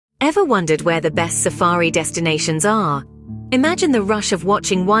Ever wondered where the best safari destinations are? Imagine the rush of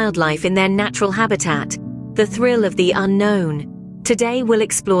watching wildlife in their natural habitat, the thrill of the unknown. Today we'll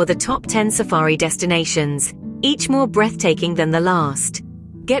explore the top 10 safari destinations, each more breathtaking than the last.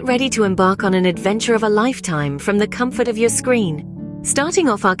 Get ready to embark on an adventure of a lifetime from the comfort of your screen. Starting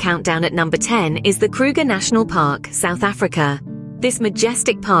off our countdown at number 10 is the Kruger National Park, South Africa. This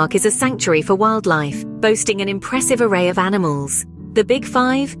majestic park is a sanctuary for wildlife, boasting an impressive array of animals. The Big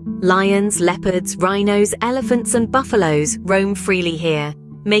Five, lions, leopards, rhinos, elephants and buffaloes roam freely here,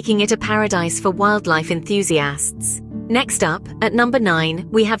 making it a paradise for wildlife enthusiasts. Next up, at number 9,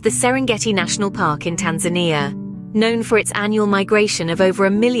 we have the Serengeti National Park in Tanzania. Known for its annual migration of over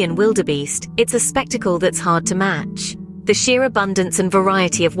 1 million wildebeest, it's a spectacle that's hard to match. The sheer abundance and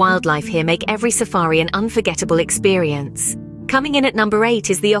variety of wildlife here make every safari an unforgettable experience. Coming in at number 8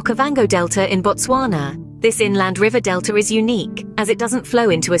 is the Okavango Delta in Botswana. This inland river delta is unique, as it doesn't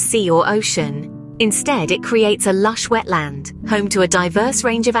flow into a sea or ocean. Instead, it creates a lush wetland, home to a diverse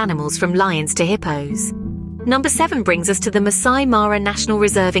range of animals from lions to hippos. Number 7 brings us to the Maasai Mara National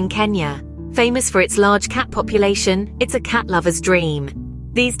Reserve in Kenya. Famous for its large cat population, it's a cat lover's dream.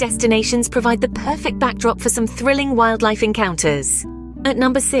 These destinations provide the perfect backdrop for some thrilling wildlife encounters. At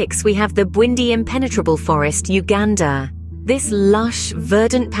number 6, we have the Bwindi Impenetrable Forest, Uganda. This lush,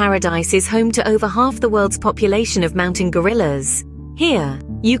 verdant paradise is home to over half the world's population of mountain gorillas. Here,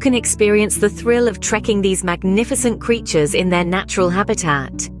 you can experience the thrill of trekking these magnificent creatures in their natural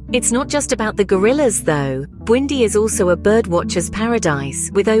habitat. It's not just about the gorillas, though. Bwindi is also a birdwatcher's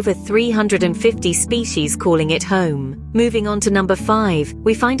paradise, with over 350 species calling it home. Moving on to number 5,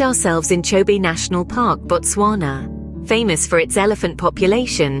 we find ourselves in Chobe National Park, Botswana. Famous for its elephant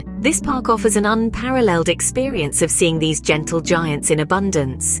population, this park offers an unparalleled experience of seeing these gentle giants in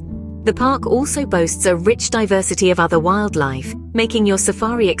abundance. The park also boasts a rich diversity of other wildlife, making your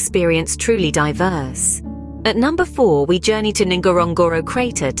safari experience truly diverse. At number 4, we journey to Ngorongoro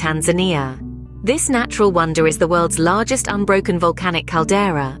Crater, Tanzania. This natural wonder is the world's largest unbroken volcanic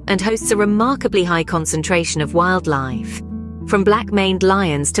caldera and hosts a remarkably high concentration of wildlife. From black-maned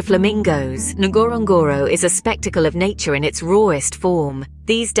lions to flamingos, Ngorongoro is a spectacle of nature in its rawest form.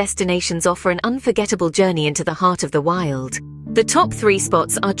 These destinations offer an unforgettable journey into the heart of the wild. The top 3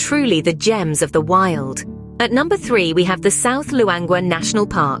 spots are truly the gems of the wild. At number 3, we have the South Luangwa National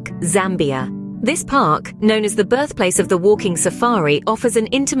Park, Zambia. This park, known as the birthplace of the walking safari, offers an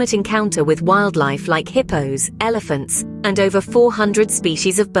intimate encounter with wildlife like hippos, elephants, and over 400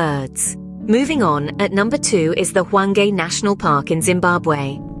 species of birds. Moving on, at number 2 is the Hwange National Park in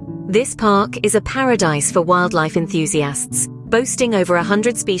Zimbabwe. This park is a paradise for wildlife enthusiasts, boasting over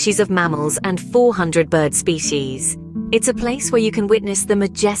 100 species of mammals and 400 bird species. It's a place where you can witness the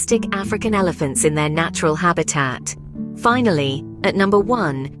majestic African elephants in their natural habitat. Finally, at number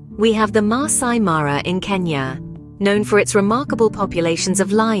 1, we have the Maasai Mara in Kenya. Known for its remarkable populations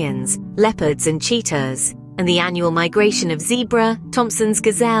of lions, leopards and cheetahs, and the annual migration of zebra, Thompson's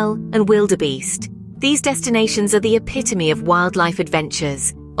gazelle, and wildebeest. These destinations are the epitome of wildlife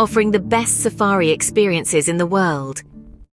adventures, offering the best safari experiences in the world.